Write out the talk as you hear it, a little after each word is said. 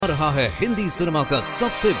रहा है हिंदी सिनेमा का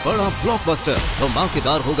सबसे बड़ा ब्लॉकबस्टर।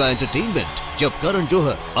 धमाकेदार होगा एंटरटेनमेंट जब करण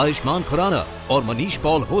जौहर, आयुष्मान खुराना और मनीष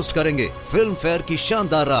पॉल होस्ट करेंगे फिल्म फेयर की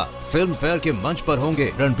शानदार रात। फिल्म फेयर के मंच पर होंगे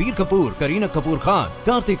रणबीर कपूर, करीना कपूर खान,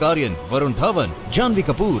 कार्तिक आर्यन, वरुण धवन, जानवी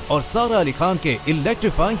कपूर और सारा अली खान के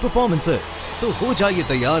इलेक्ट्रीफाइंग परफॉर्मेंसेस। तो हो जाइए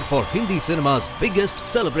तैयार for Hindi cinema's biggest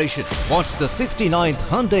celebration. Watch the 69th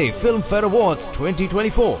Hyundai Film Fair Awards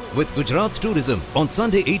 2024 with Gujarat Tourism on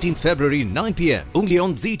Sunday 18th February 9 p.m. only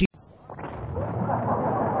on ZT.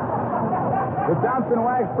 The Johnson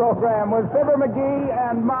Wax program with Fibber, MCGee,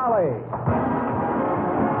 and Molly.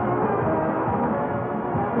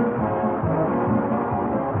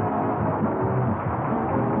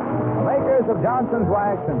 The makers of Johnson's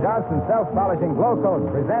Wax and Johnson's Self-Polishing Glow Coat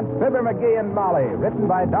present Fibber, MCGee, and Molly, written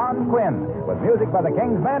by Don Quinn, with music by the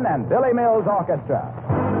Kingsmen and Billy Mills Orchestra.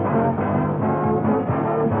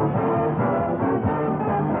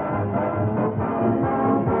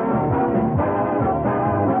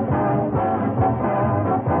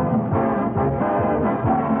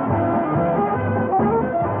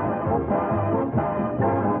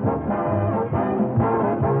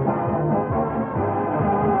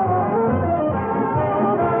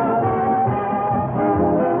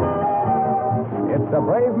 A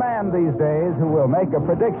brave man these days who will make a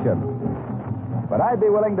prediction. But I'd be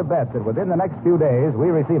willing to bet that within the next few days we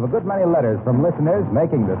receive a good many letters from listeners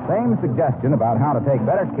making the same suggestion about how to take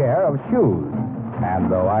better care of shoes. And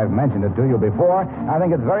though I've mentioned it to you before, I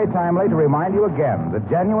think it's very timely to remind you again that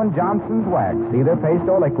genuine Johnson's Wax, either paste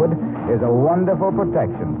or liquid, is a wonderful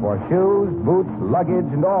protection for shoes, boots, luggage,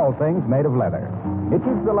 and all things made of leather. It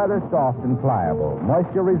keeps the leather soft and pliable,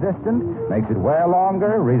 moisture-resistant, makes it wear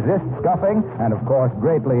longer, resists scuffing, and, of course,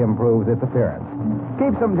 greatly improves its appearance.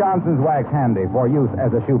 Keep some Johnson's Wax handy for use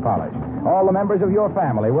as a shoe polish. All the members of your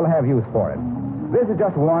family will have use for it. This is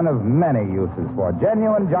just one of many uses for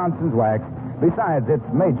genuine Johnson's Wax, besides its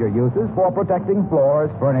major uses for protecting floors,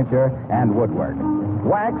 furniture, and woodwork.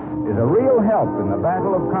 Wax is a real help in the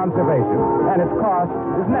battle of conservation, and its cost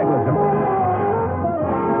is negligible.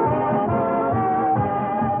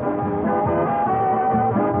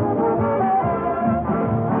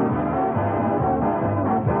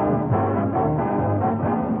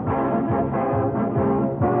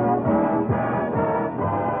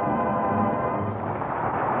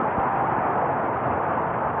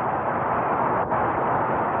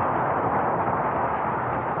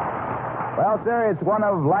 Well, sir, it's one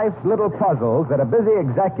of life's little puzzles that a busy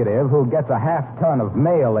executive who gets a half-ton of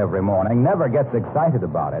mail every morning never gets excited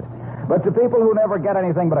about it. But to people who never get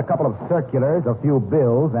anything but a couple of circulars, a few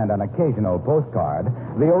bills, and an occasional postcard,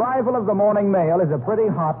 the arrival of the morning mail is a pretty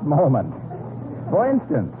hot moment. For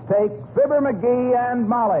instance, take Fibber, MCGee, and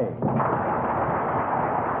Molly.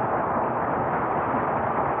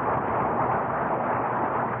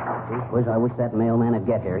 I wish that mailman would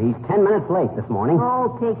get here. He's 10 minutes late this morning.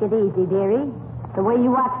 Oh, take it easy, dearie. The way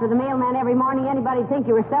you watch for the mailman every morning, anybody'd think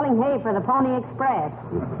you were selling hay for the Pony Express.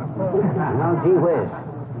 Well, gee whiz.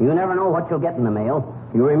 You never know what you'll get in the mail.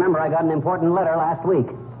 You remember I got an important letter last week.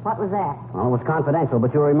 What was that? Well, it was confidential,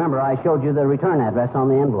 but you'll remember I showed you the return address on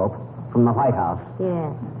the envelope from the White House.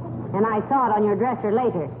 Yes. And I saw it on your dresser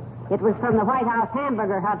later. It was from the White House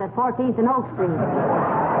Hamburger Hut at 14th and Oak Street.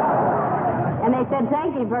 And they said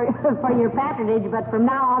thank you for your patronage, but from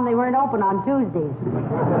now on they weren't open on Tuesdays.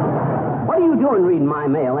 What are you doing reading my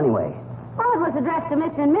mail anyway? Well, it was addressed to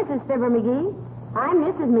Mr. and Mrs. Fibber, MCGee. I'm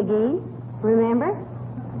Mrs. MCGee. Remember?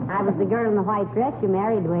 I was the girl in the white dress you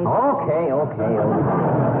married, Wade. Okay.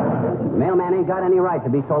 The mailman ain't got any right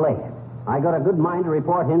to be so late. I got a good mind to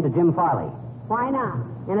report him to Jim Farley. Why not?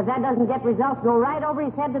 And if that doesn't get results, go right over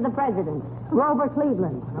his head to the president, Grover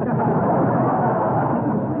Cleveland.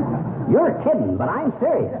 You're kidding, but I'm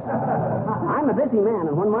serious. I'm a busy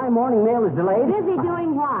man, and when my morning mail is delayed... Busy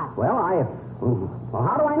doing what? Well,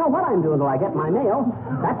 how do I know what I'm doing till I get my mail?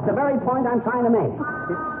 That's the very point I'm trying to make.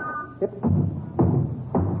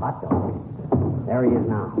 Hot dog. There he is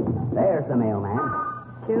now. There's the mailman.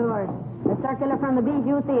 Sure. A circular from the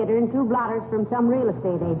Bijou Theater and 2 blotters from some real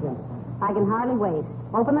estate agent. I can hardly wait.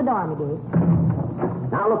 Open the door,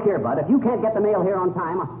 MCGee. Now, look here, Bud. If you can't get the mail here on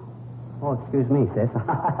time... Oh, excuse me, sis.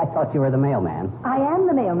 I thought you were the mailman. I am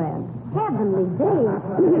the mailman. Heavenly days.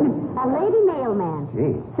 A lady mailman.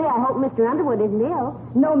 Gee. Say, I hope Mr. Underwood isn't ill.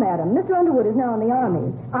 No, madam. Mr. Underwood is now in the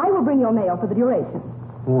Army. I will bring your mail for the duration.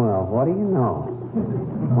 Well, what do you know?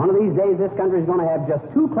 One of these days, this country's going to have just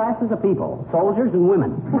 2 classes of people, soldiers and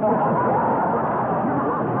women.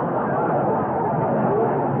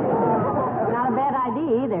 Not a bad idea.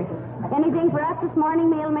 either. Anything for us this morning,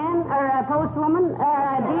 mailman? Or postwoman?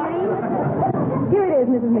 Dearie? Here it is,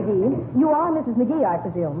 Mrs. McGee. You are Mrs. McGee, I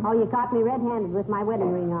presume. Oh, you caught me red-handed with my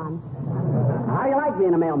wedding ring on. How do you like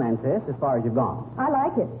being a mailman, sis, as far as you've gone? I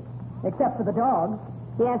like it. Except for the dogs.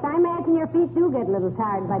 Yes, I imagine your feet do get a little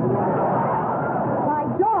tired by the end of it. By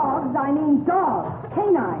dogs, I mean dogs.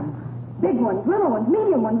 Canines. Big ones, little ones,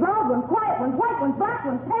 medium ones, loud ones, quiet ones, white ones, black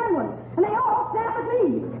ones, tan ones. And they all snap at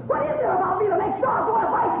me. What is there about me that makes dogs want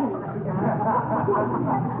to bite me?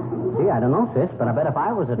 Gee, I don't know, sis, but I bet if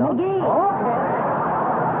I was a dog... McGee. Okay.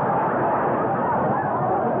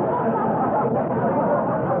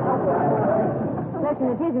 Listen,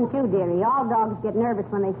 it isn't you, dearie. All dogs get nervous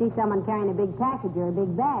when they see someone carrying a big package or a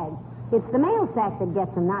big bag. It's the mail sack that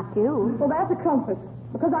gets them, not you. Well, that's a comfort.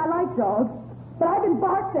 Because I like dogs. But I've been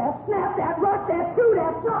barked at, snapped at, rushed at, chewed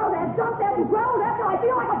at, snarled at, jumped at, and growled at till I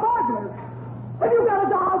feel like a burglar. Have you got a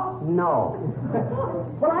dog? No.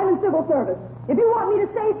 Well, I'm in civil service. If you want me to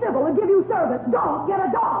stay civil and give you service, don't get a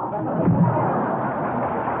dog.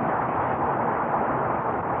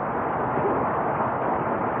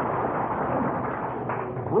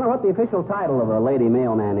 I wonder what the official title of a lady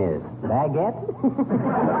mailman is. Baguette?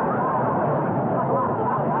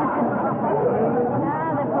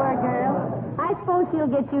 The poor girl. I suppose she'll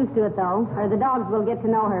get used to it, though, or the dogs will get to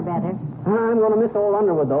know her better. I'm going to miss old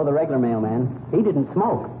Underwood, though, the regular mailman. He didn't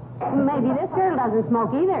smoke. Maybe this girl doesn't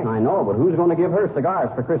smoke either. I know, but who's going to give her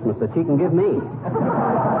cigars for Christmas that she can give me?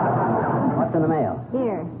 What's in the mail?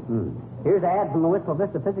 Here. Here's an ad from the Wistful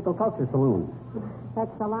Vista Physical Culture Saloon.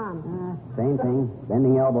 That's salon. Same thing.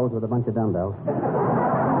 Bending elbows with a bunch of dumbbells.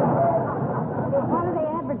 What are they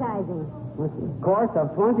advertising? Course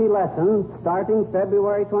of 20 lessons starting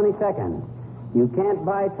February 22nd. You can't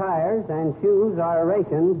buy tires and shoes are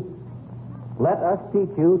rationed. Let us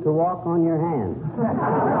teach you to walk on your hands.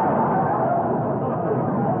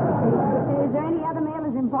 Is there any other mail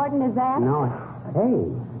as important as that? No.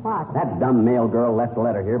 Hey. What? That dumb mail girl left a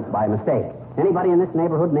letter here by mistake. Anybody in this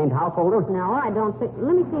neighborhood named Householder? No, I don't think.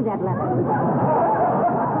 Let me see that letter.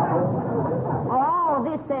 Oh,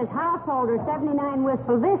 this says Householder, 79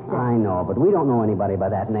 Wistful Vista. I know, but we don't know anybody by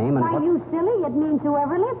that name. And Why, you silly. It means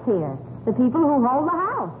whoever lives here. The people who hold the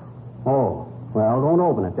house. Oh, well, don't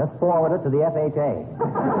open it. Just forward it to the FHA.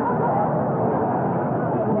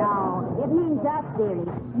 No, it means us, dearie.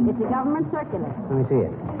 It's a government circular. Let me see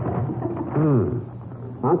it.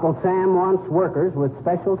 Uncle Sam wants workers with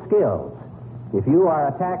special skills. If you are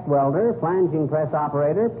a tack welder, flanging press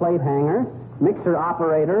operator, plate hanger, mixer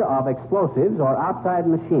operator of explosives, or outside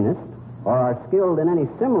machinist, or are skilled in any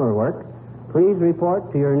similar work, please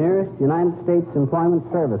report to your nearest United States Employment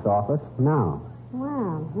Service office now.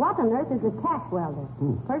 Wow. What on earth is a tack welder?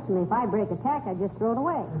 Personally, if I break a tack, I just throw it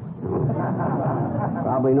away.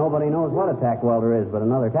 Probably nobody knows what a tack welder is but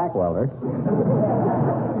another tack welder.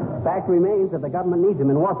 Fact remains that the government needs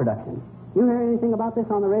them in war production. You hear anything about this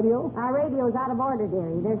on the radio? Our radio's out of order,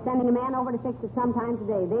 dearie. They're sending a man over to fix it sometime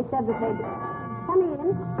today. They said that they'd... Come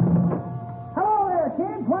in. Hello there,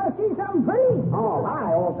 kids. Want to see something pretty? Oh,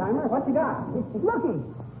 hi, old-timer. What you got? Looky.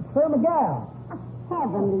 For a gal.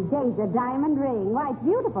 Heavenly days, a diamond ring. Why, it's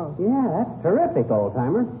beautiful. Yeah, that's terrific,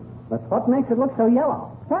 old-timer. But what makes it look so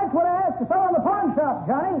yellow? That's what I asked the fellow in the pawn shop,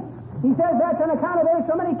 Johnny. He says that's on account of there's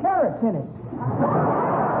so many carrots in it.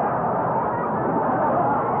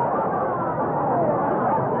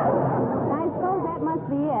 I suppose that must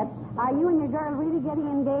be it. Are you and your girl really getting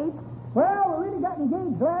engaged? Well, we really got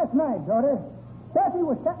engaged last night, daughter. Bessie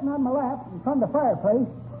was sitting on my lap in front of the fireplace.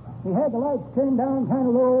 We had the lights turned down kind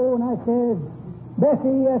of low, and I says,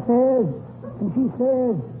 Bessie, I says, and she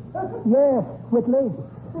says, yes, Whitley.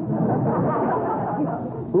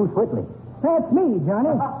 Who's Whitley? That's me,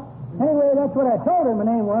 Johnny. Anyway, that's what I told her my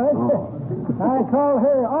name was. Oh. I call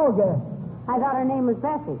her Olga. I thought her name was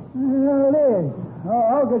Bessie. It is.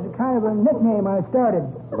 Oh, Olga's a kind of a nickname I started.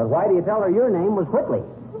 But why do you tell her your name was Whitley?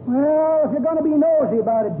 Well, if you're going to be nosy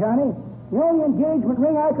about it, Johnny, the only engagement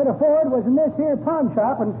ring I could afford was in this here pawn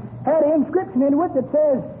shop and had an inscription into it that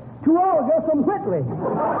says, to Olga from Whitley. Well,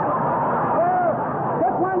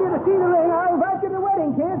 just wanted you to see the ring. I'll invite you to the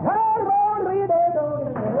wedding, kids.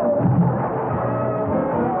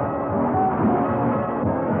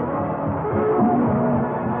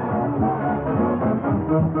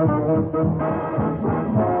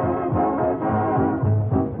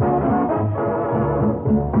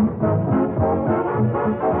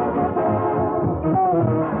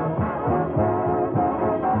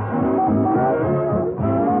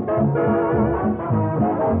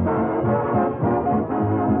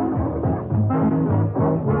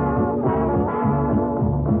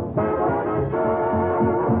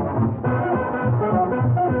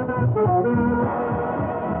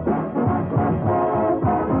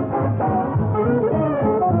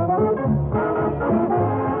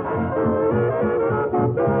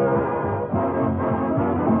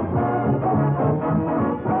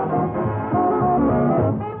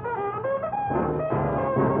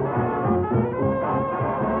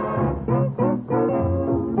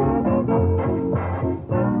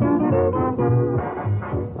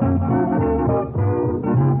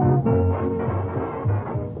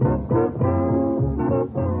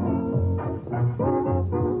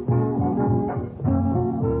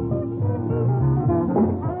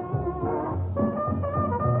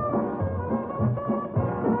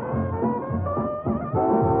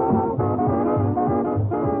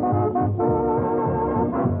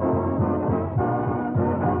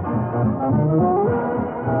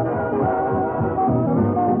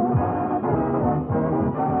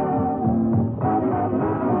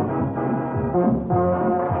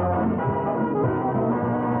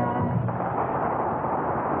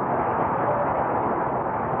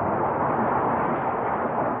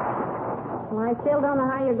 Well, I still don't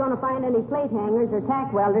know how you're going to find any plate hangers or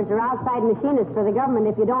tack welders or outside machinists for the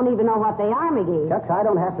government if you don't even know what they are, McGee. Shucks, I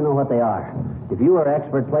don't have to know what they are. If you were an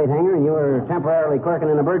expert plate hanger and you were temporarily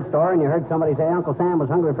clerking in a bird store and you heard somebody say Uncle Sam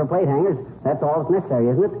was hungry for plate hangers, that's all that's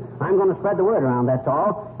necessary, isn't it? I'm going to spread the word around, that's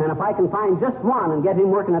all. And if I can find just one and get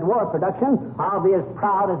him working at war production, I'll be as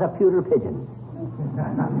proud as a pewter pigeon.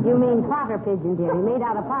 You mean potter pigeon, dearie, made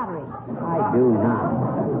out of pottery. I do not.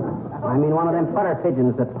 I mean one of them putter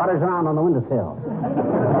pigeons that putters around on the windowsill.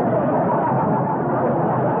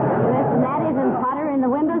 Listen, that isn't putter in the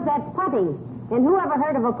windows, that's putty. And who ever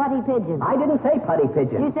heard of a putty pigeon? I didn't say putty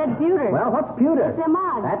pigeon. You said pewter. Well, what's pewter? It's a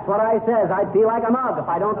mug. That's what I says. I'd feel like a mug if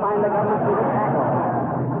I don't find the government pewter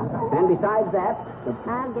tackle. And besides that...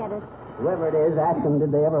 I'll get it. Whoever it is, ask them,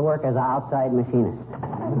 did they ever work as an outside machinist?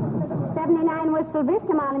 79 Wistful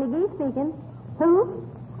Vista, Molly McGee speaking. Who?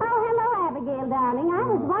 Oh, hello, Abigail, darling. I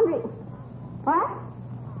was wondering... What?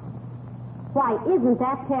 Why, isn't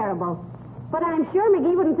that terrible? But I'm sure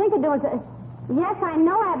McGee wouldn't think of doing so... Yes, I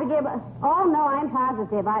know, Abigail, but... Oh, no, I'm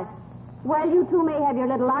positive. Well, you two may have your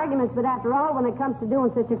little arguments, but after all, when it comes to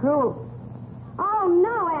doing such a cruel... Oh,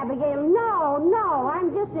 no, Abigail, no.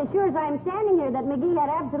 I'm just as sure as I'm standing here that McGee had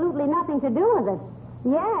absolutely nothing to do with it.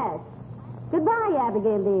 Yes. Goodbye,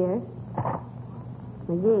 Abigail, dear.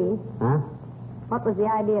 McGee. Huh? What was the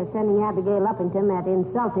idea of sending Abigail Uppington that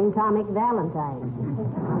insulting comic Valentine?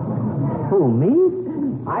 Who, me?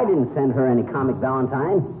 I didn't send her any comic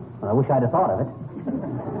Valentine. Well, I wish I'd have thought of it.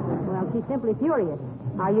 Well, she's simply furious.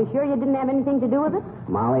 Are you sure you didn't have anything to do with it?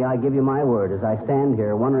 Molly, I give you my word as I stand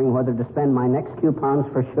here wondering whether to spend my next coupons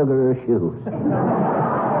for sugar or shoes.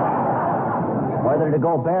 Whether to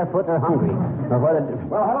go barefoot or hungry. Or whether to...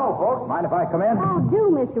 Well, hello, folks. Mind if I come in? Oh,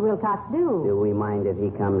 do, Mr. Wilcox, do. Do we mind if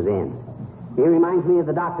he comes in? He reminds me of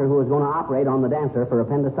the doctor who was going to operate on the dancer for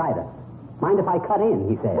appendicitis. Mind if I cut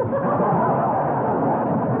in, he said.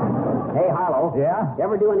 Hey, Harlow. Yeah? You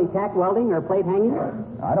ever do any tack welding or plate hanging?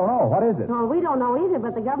 I don't know. What is it? Well, we don't know either,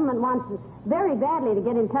 but the government wants very badly to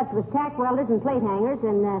get in touch with tack welders and plate hangers.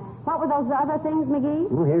 And what were those other things,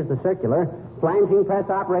 McGee? Well, here's the circular. Flanging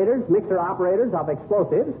press operators, mixer operators of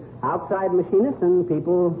explosives, outside machinists, and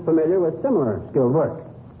people familiar with similar skilled work.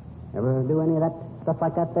 Ever do any of that stuff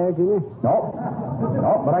like that there, Junior? No,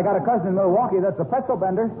 but I got a cousin in Milwaukee that's a pretzel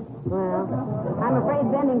bender. Well, I'm afraid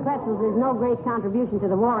bending pretzels is no great contribution to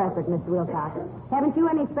the war effort, Mr. Wilcox. Haven't you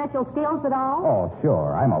any special skills at all? Oh,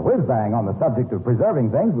 sure. I'm a whiz-bang on the subject of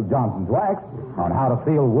preserving things with Johnson's wax, on how to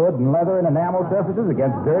seal wood and leather and enamel surfaces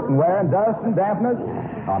against dirt and wear and dust and dampness,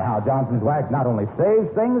 on how Johnson's wax not only saves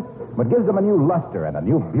things, but gives them a new luster and a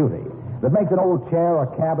new beauty, that makes an old chair or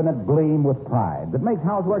cabinet gleam with pride, that makes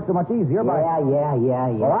housework so much easier by... Yeah.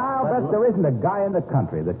 Well, I'll bet there isn't a guy in the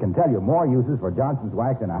country that can tell you more uses for Johnson's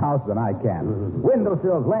wax in a house than I can.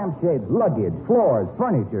 Windowsills, lampshades, luggage, floors,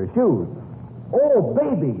 furniture, shoes. Oh,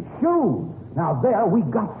 baby, shoes. Now, there, we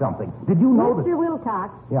got something. Did you know Mr.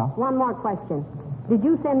 Wilcox? Yeah? One more question. Did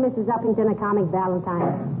you send Mrs. Uppington a comic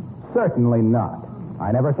Valentine? Certainly not.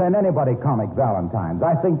 I never send anybody comic Valentines.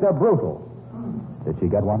 I think they're brutal. Did she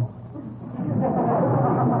get one?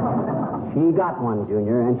 She got one,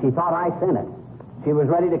 Junior, and she thought I sent it. She was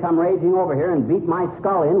ready to come raging over here and beat my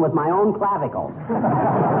skull in with my own clavicle.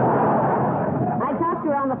 I talked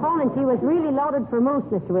to her on the phone, and she was really loaded for moose,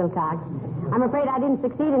 Mr. Wilcox. I'm afraid I didn't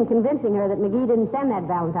succeed in convincing her that McGee didn't send that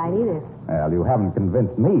Valentine either. Well, you haven't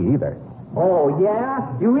convinced me either. Oh, yeah?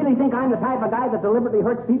 You really think I'm the type of guy that deliberately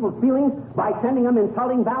hurts people's feelings by sending them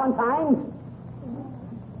insulting Valentines?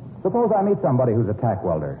 Suppose I meet somebody who's a tack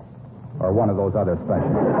welder. Or one of those other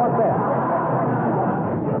specialists. What's that?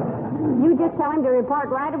 You just tell him to report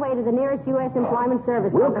right away to the nearest U.S. Employment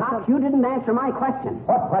Service. Wilcox, you didn't answer my question.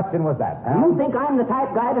 What question was that, pal? You think I'm the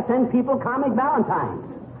type guy to send people comic Valentines?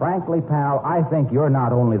 Frankly, pal, I think you're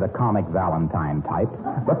not only the comic Valentine type,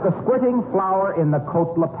 but the squirting flower in the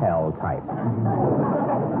coat lapel type.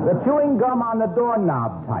 The chewing gum on the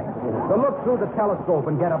doorknob type. The look through the telescope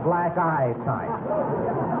and get a black eye type.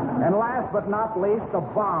 And last but not least, the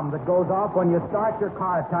bomb that goes off when you start your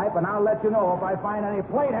car type, and I'll let you know if I find any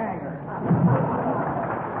plate hangers.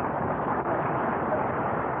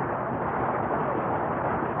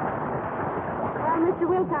 Well, Mr.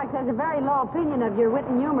 Wilcox has a very low opinion of your wit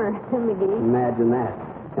and humor, McGee. Imagine that.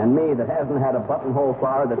 And me that hasn't had a buttonhole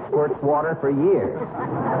flower that squirts water for years.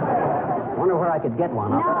 Wonder where I could get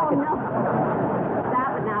one. No. Stop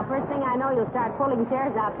it now. First thing I know, you'll start pulling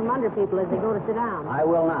chairs out from under people as they go to sit down. I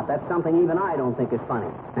will not. That's something even I don't think is funny.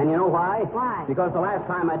 And you know why? Why? Because the last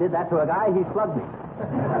time I did that to a guy, he slugged me.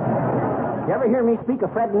 You ever hear me speak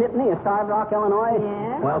of Fred Nittany of Starved Rock, Illinois?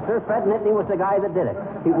 Yes. Well, sir, Fred Nittany was the guy that did it.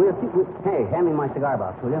 Hey, hand me my cigar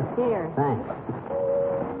box, will you? Here. Thanks.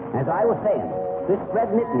 As I was saying, this Fred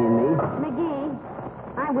Nittany and me... McGee,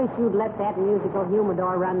 I wish you'd let that musical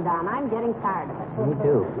humidor run down. I'm getting tired of it. Me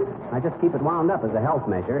too. I just keep it wound up as a health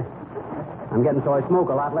measure. I'm getting so I smoke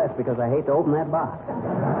a lot less because I hate to open that box.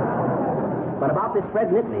 But about this Fred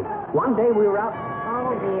Nittany, one day we were out...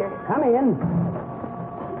 Oh, dear. Come in.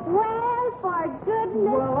 Well, for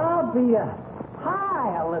goodness... Well, I'll be a...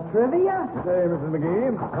 Hi, Latrivia. Hey, Mrs.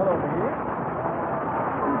 McGee. Hello, McGee.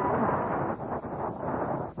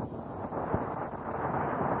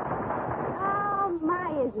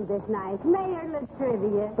 Isn't this nice? Mayor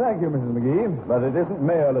Latrivia. Thank you, Mrs. McGee. But it isn't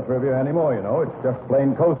Mayor Latrivia anymore, you know. It's just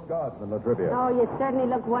plain Coast Guardsman Latrivia. Oh, you certainly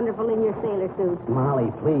look wonderful in your sailor suit.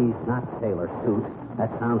 Molly, please, not sailor suit. That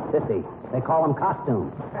sounds sissy. They call them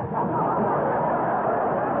costumes.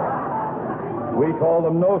 We call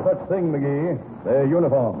them no such thing, McGee. They're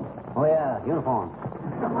uniforms. Oh, yeah, uniforms.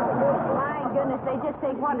 My goodness, they just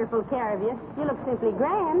take wonderful care of you. You look simply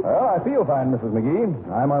grand. Well, I feel fine, Mrs. McGee.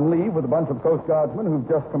 I'm on leave with a bunch of Coast Guardsmen who've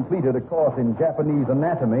just completed a course in Japanese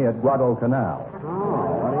anatomy at Guadalcanal.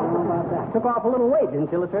 Oh, what do you know about that? Took off a little weight,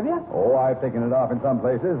 didn't you, Latrivia? Oh, I've taken it off in some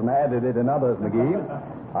places and added it in others, McGee.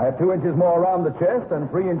 I have 2 inches more around the chest and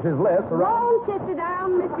 3 inches less around... Won't you sit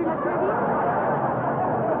down, Mr. Latrivia?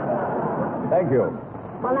 Thank you.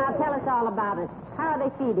 Well, now tell us all about it. How are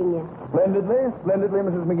they feeding you? Splendidly,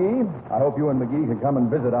 Mrs. McGee. I hope you and McGee can come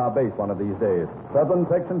and visit our base one of these days. Southern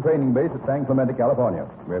Section Training Base at San Clemente, California.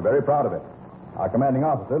 We're very proud of it. Our commanding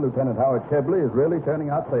officer, Lieutenant Howard Chebley, is really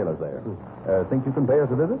turning out sailors there. Think you can pay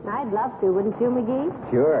us a visit? I'd love to, wouldn't you, McGee?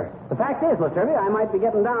 Sure. The fact is, Latrivia, I might be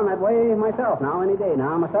getting down that way myself now, any day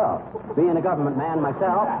now, myself. Being a government man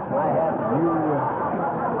myself, I have...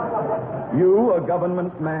 You, a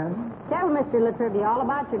government man? Tell Mr. Latrivia all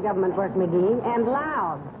about your government work, McGee, and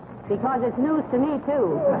loud, because it's news to me,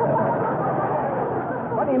 too.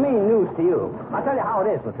 What do you mean, news to you? I'll tell you how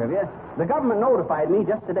it is, Latrivia. The government notified me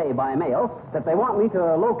just today by mail that they want me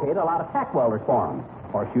to locate a lot of tack welders for them.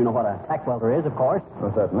 Of course, you know what a tack welder is, of course.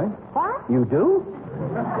 Well, certainly. What? You do?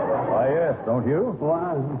 Why, yes, don't you?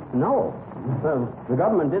 Well, no. The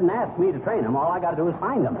government didn't ask me to train them. All I got to do is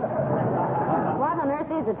find them. What on earth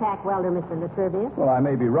is a tack welder, Mr. Latrivia? Well, I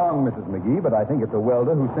may be wrong, Mrs. McGee, but I think it's a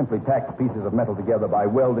welder who simply tacks pieces of metal together by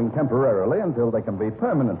welding temporarily until they can be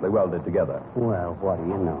permanently welded together. Well, what do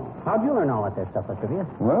you know? How'd you learn all that there stuff, Latrivia?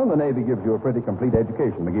 Well, the Navy gives you a pretty complete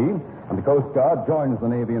education, McGee. And the Coast Guard joins the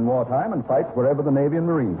Navy in wartime and fights wherever the Navy and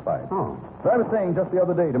Marines fight. Oh. So I was saying just the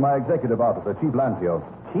other day to my executive officer, Chief Lancio.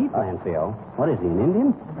 Chief Lancio? What is he, an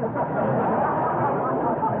Indian?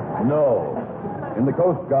 No. In the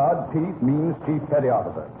Coast Guard, chief means chief petty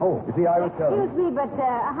officer. Oh. You see, I was telling... Excuse me, but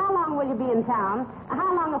how long will you be in town?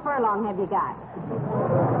 How long a furlong have you got?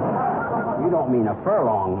 You don't mean a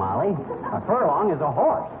furlong, Molly. A furlong is a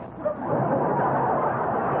horse.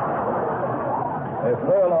 A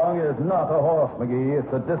furlong is not a horse, McGee.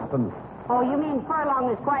 It's a distance. Oh, you mean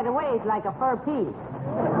furlong is quite a ways, like a fur piece.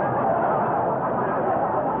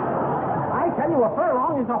 I tell you, a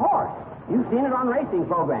furlong is a horse. You've seen it on racing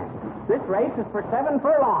programs. This race is for 7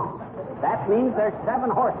 furlongs. That means there's 7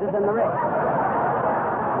 horses in the race.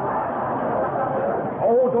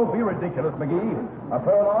 Oh, don't be ridiculous, McGee. A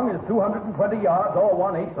furlong is 220 yards or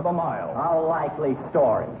 1/8 of a mile. A likely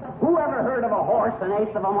story. Who ever heard of a horse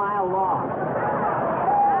 1/8 of a mile long?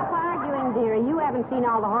 Stop arguing, dearie. You haven't seen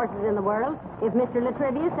all the horses in the world. If Mr.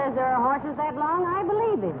 Latrivia says there are horses that long, I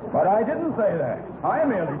believe him. But I didn't say that. I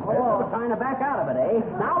merely said... Oh, trying to back out of it, eh?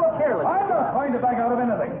 Now look here, I'm not trying to back out of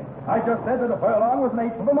anything. I just said that a furlong was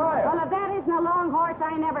 1/8 of a mile. Well, if that isn't a long horse,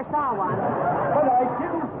 I never saw one. But I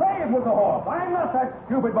didn't say it was a horse. I'm not that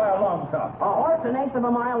stupid by a long shot. A horse 1/8 of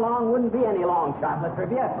a mile long wouldn't be any long shot,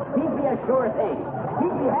 Latrivia. He'd be a sure thing.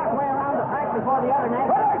 He'd be halfway around the track before the other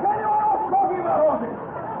next. But I tell you, I'm not talking about horses.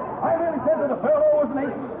 I merely said that a furlong was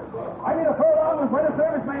 1/8. I mean, a furlong was when a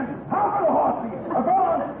serviceman. How could a horse be? A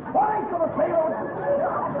furlong, 1/8 of a sailor.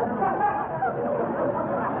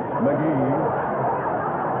 McGee.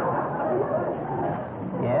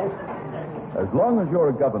 Yes? As long as you're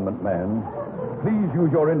a government man, please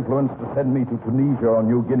use your influence to send me to Tunisia or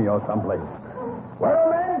New Guinea or someplace, where a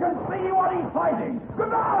man can see what he's fighting.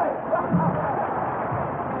 Goodbye!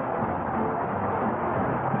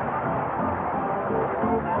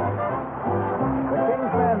 The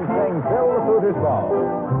King's Men sing Fill the Flute is Small.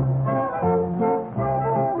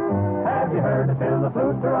 Have you heard of Fill the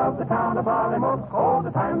Flute center of the town of Ballymook. Oh,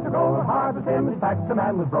 the times are going hard with him. In fact, the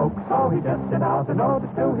man was broke, so he just sent out a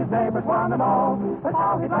notice to his neighbors, one and all, but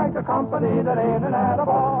how he'd like a company that ain't an at a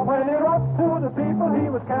ball. When he wrote to the people, he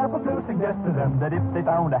was careful to suggest to them that if they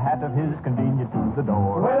found a hat of his convenient to the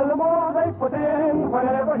door, well, the more they put in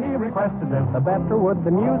whenever he requested them, the better would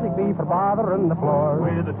the music be for bothering the floor.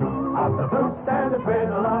 With a toot of the flute and a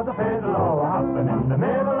twiddle of the fiddle, oh, hopping in the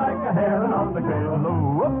middle like a heron on the griddle.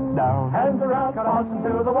 Oh, up, down, hands around, crossing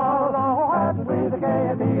to the wall. Oh, hadn't we the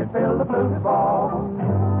gaiety, it filled the flute ball.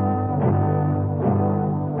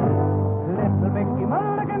 Little Mickey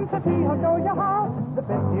Mulligan says he'll show you how. The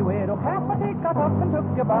 50 widow Cassidy got up and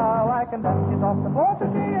took a bow. I can dance it off the floor to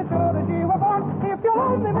she as sure as she was born. If you'll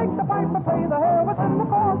only make the piper play the hair within the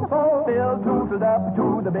corn. So Bill tootled up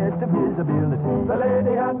to the best of his ability. The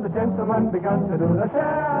lady and the gentleman began to do the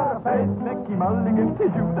share of face. Mickey Mulligan,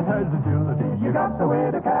 tis you that has agility. You got the way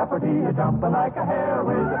to Cafferty, you're jumping like a hare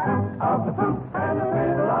with the toot of the flute and the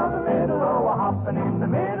fiddle of the fiddle. Oh, hopping in the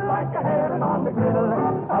middle like a heron on the griddle.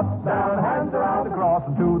 Up, down, hands around, across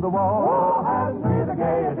and to the wall. Oh, hands with the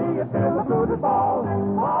gaiety, you fill the fluted ball.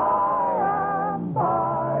 By and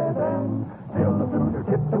by then, till the fluter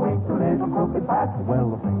tipped away to little crooked Pat.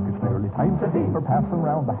 Well, I think it's nearly time to see for passing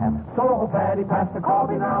round the hat. So Paddy passed the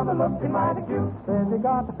coffee round and looked in mighty cute. Says you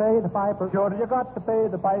got to pay the piper. Sure, you got to pay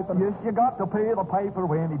the piper. Yes, you got to pay the piper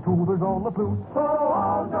when he tootles on the flute. So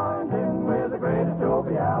all joined in with the greatest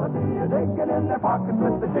joviality, digging in their pockets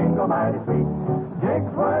with the jingle mighty sweet.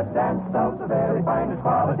 Jigs were danced of the very finest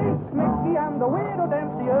quality. Mickey and the widow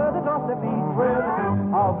danced the others off their feet. With the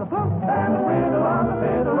toot of the flute and the fiddle on the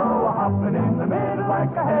fiddle, oh, hopping in the middle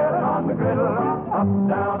like a heron on the griddle. Up,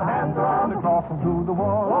 down, hands around, across and to the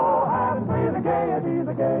wall. Oh, hands free the gaiety,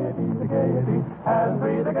 the gaiety, the gaiety. Hands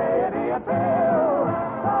free the gaiety, it fills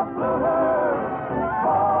the fluter's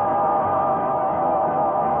ball.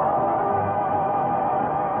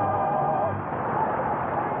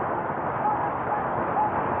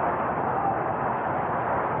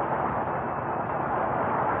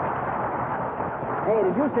 Hey,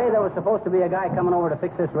 did you say there was supposed to be a guy coming over to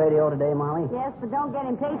fix this radio today, Molly? Yes, but don't get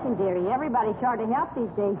impatient, dearie. Everybody's short of help these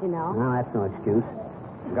days, you know. No, that's no excuse.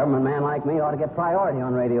 A government man like me ought to get priority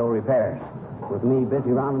on radio repairs. With me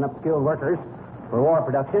busy rounding up skilled workers for war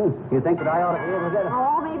production, you think that I ought to be able to get a...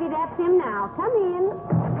 Oh, maybe that's him now. Come in.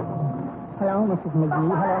 Hello, Mrs. McGee.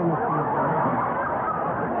 Hello, Mr. McGee.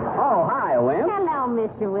 Oh, hi, Wimp. Hello,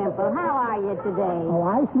 Mr. Wimple. How are you today? Oh,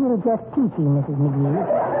 I feel just peachy, Mrs. McGee.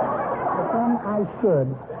 But then I should.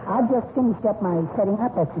 I've just finished up my setting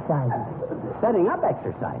up exercises. Setting up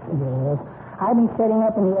exercises? Yes. I've been setting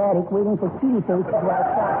up in the attic waiting for Speedy Face to go out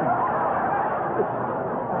shopping.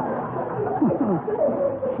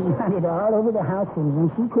 She hunted all over the house for me,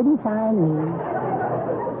 and she couldn't find me.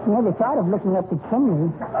 She never thought of looking up the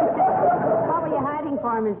chimney. What were you hiding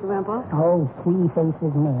for, Mr. Wimple? Oh, Sweetie Face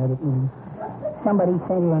was mad at me. Somebody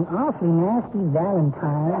sent her an awfully nasty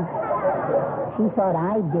valentine. She thought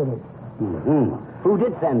I did it. Mm-hmm. Who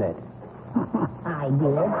did send it? I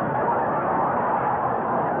did.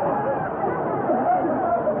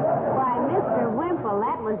 Why, Mr. Wimple,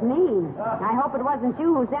 that was mean. I hope it wasn't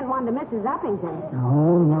you who sent one to Mrs. Uppington.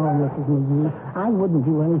 Oh, no, Mrs. McGee. I wouldn't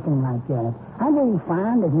do anything like that. I'm very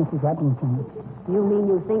fond of Mrs. Uppington. You mean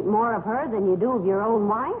you think more of her than you do of your own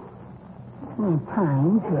wife? At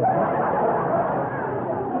times, yes.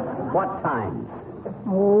 What times?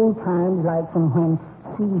 Old times like from when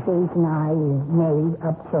Sweetie Face and I were married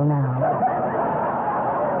up till now.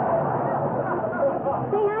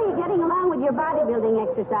 Say, how are you getting along with your bodybuilding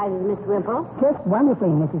exercises, Miss Wimple? Just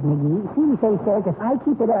wonderfully, Mrs. McGee. Sweetie Face says if I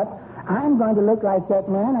keep it up, I'm going to look like that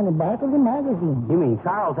man on the back of the magazine. You mean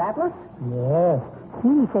Charles Atlas? Yes.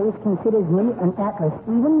 Sweetie Face considers me an Atlas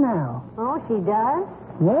even now. Oh, she does?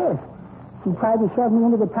 Yes. She tried to shove me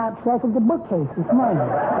into the top shelf of the bookcase this morning.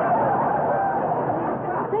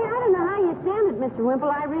 Say, I don't know how you stand it, Mr. Wimple.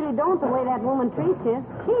 I really don't, the way that woman treats you.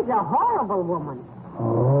 She's a horrible woman.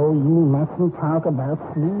 Oh, you mustn't talk about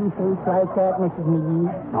Sweetie Face like that, Mrs. McGee.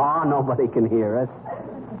 Oh, nobody can hear us.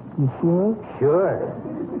 You sure? Sure.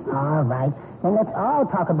 All right. Then let's all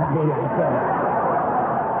talk about it like that.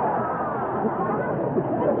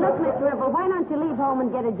 Look, Mr. Wimple, why don't you leave home and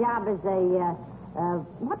get a job as a,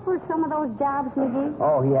 what were some of those jobs, McGee?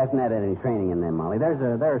 Oh, he hasn't had any training in them, Molly. There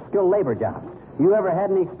are skilled labor jobs. You ever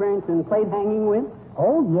had any experience in plate hanging with?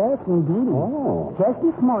 Oh, yes, indeed. Oh. Just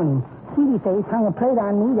this morning, Sweetie Face hung a plate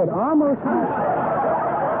on me that almost...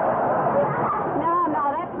 No,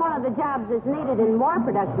 that's one of the jobs that's needed in war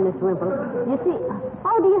production, Miss Wimple. You see...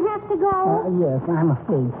 Oh, do you have to go? Yes, I'm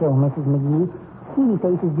afraid so, Mrs. McGee. Sweetie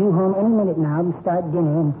Face is due home any minute now to start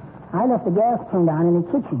dinner, and I left the gas turned on in the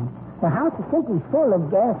kitchen. The house is simply full of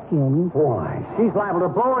gas fumes. Boy, she's liable to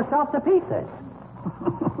blow herself to pieces.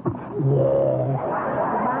 Yeah.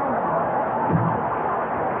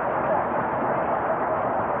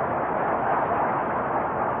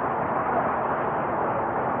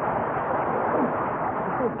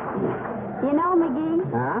 You know, McGee,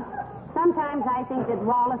 Huh? sometimes I think that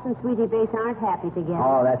Wallace and Sweetie Base aren't happy together.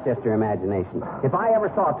 Oh, that's just your imagination. If I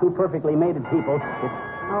ever saw two perfectly mated people,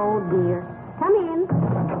 Oh, dear. Come in.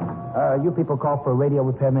 You people call for a radio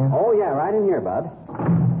repairman? Oh, yeah, right in here, Bud.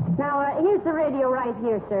 Now, here's the radio right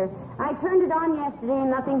here, sir. I turned it on yesterday and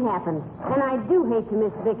nothing happened. And I do hate to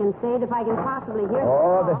miss Vic and Sade if I can possibly hear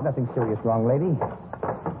Oh, there's nothing serious wrong, lady.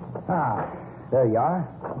 Ah, there you are.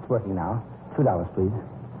 It's working now. $2, please.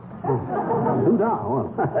 $2.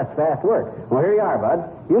 Well, that's fast work. Well, here you are, Bud.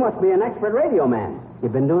 You must be an expert radio man.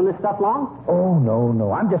 You've been doing this stuff long? Oh,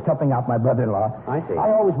 no. I'm just helping out my brother-in-law. I see.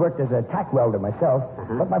 I always worked as a tack welder myself,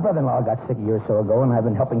 but my brother-in-law got sick a year or so ago, and I've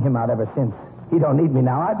been helping him out ever since. He don't need me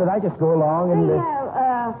now, but I just go along and...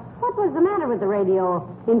 What was the matter with the radio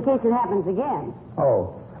in case it happens again?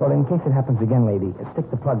 Oh, well, in case it happens again, lady, stick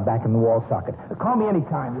the plug back in the wall socket. Call me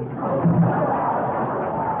anytime.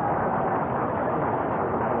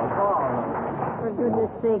 For goodness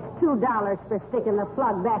sakes, $2 for sticking the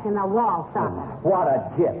plug back in the wall socket. What a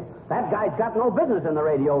jip. That guy's got no business in the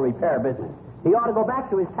radio repair business. He ought to go back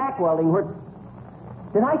to his tack welding where...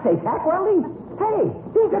 Did I say tack welding? Hey,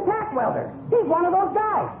 he's a tack welder. He's one of those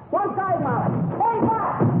guys. One side, Molly. Hey,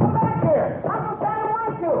 Bob, come back here. I'm just trying to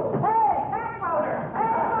like you. Hey, tack welder.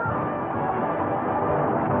 Hey,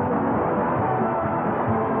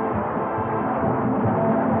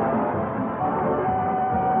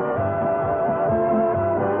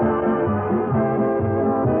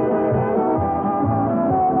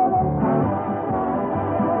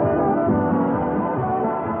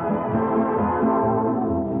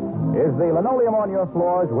 Is the linoleum on your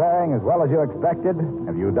floors wearing as well as you expected?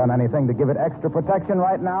 Have you done anything to give it extra protection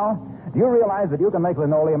right now? Do you realize that you can make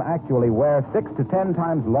linoleum actually wear 6 to 10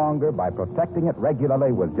 times longer by protecting it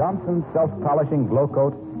regularly with Johnson's self-polishing Glow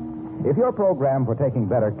Coat? If your program for taking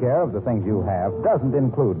better care of the things you have doesn't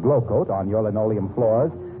include Glow Coat on your linoleum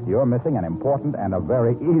floors, you're missing an important and a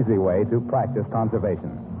very easy way to practice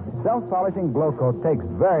conservation. Self-polishing Glow Coat takes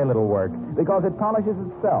very little work because it polishes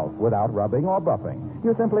itself without rubbing or buffing.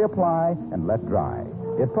 You simply apply and let dry.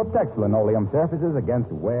 It protects linoleum surfaces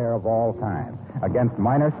against wear of all kinds, against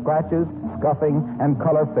minor scratches, scuffing, and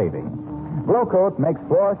color fading. Glow Coat makes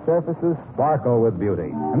floor surfaces sparkle with beauty.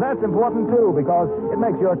 And that's important, too, because it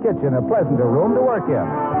makes your kitchen a pleasanter room to work in.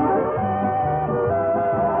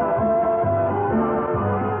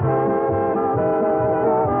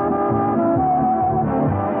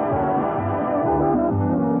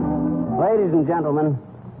 Ladies and gentlemen,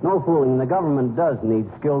 no fooling. The government does need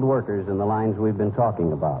skilled workers in the lines we've been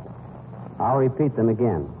talking about. I'll repeat them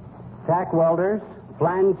again. Tack welders,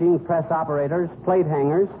 flanging press operators, plate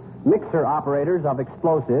hangers, mixer operators of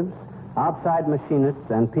explosives, outside machinists,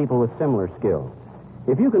 and people with similar skills.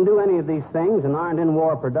 If you can do any of these things and aren't in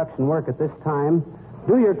war production work at this time,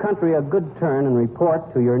 do your country a good turn and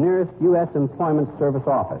report to your nearest U.S. Employment Service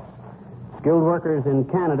office. Skilled workers in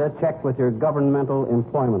Canada, check with your governmental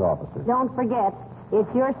employment offices. Don't forget, it's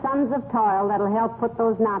your sons of toil that'll help put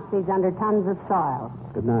those Nazis under tons of soil.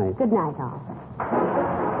 Good night. Good night, all.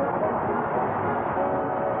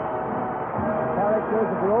 Characters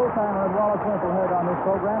that the old-timer and Wallace Winkle heard on this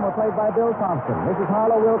program were played by Bill Thompson. Mrs.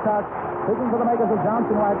 Harlow Wilcox, speaking for the makers of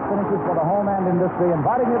Johnson Wax finishes for the home and industry,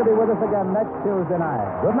 inviting you to be with us again next Tuesday night.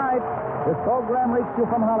 Good night. This program reached you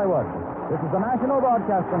from Hollywood. This is the National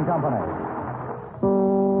Broadcasting Company.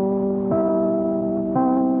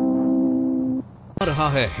 आ रहा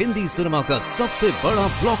है Hindi cinema का सबसे बड़ा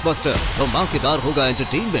blockbuster. धमाकेदार होगा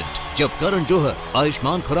entertainment जब करण जौहर,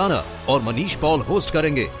 आयुष्मान खुराना और Manish Paul host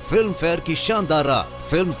करेंगे फिल्म फेयर की शानदार रात।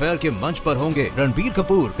 फिल्म फेयर के मंच पर होंगे रणबीर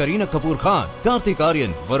कपूर, करीना कपूर खान, कार्तिक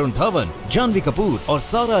आर्यन, वरुण धवन, जानवी कपूर और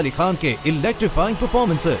सारा अली खान के इलेक्ट्रीफाइंग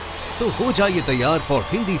परफॉर्मेंसेस। तो हो जाइए तैयार for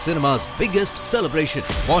Hindi cinema's biggest celebration.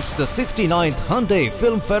 Watch the 69th Hyundai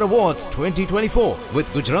Film Fair Awards 2024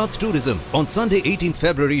 with Gujarat Tourism on Sunday 18th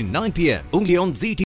February 9 p.m. only on ZT.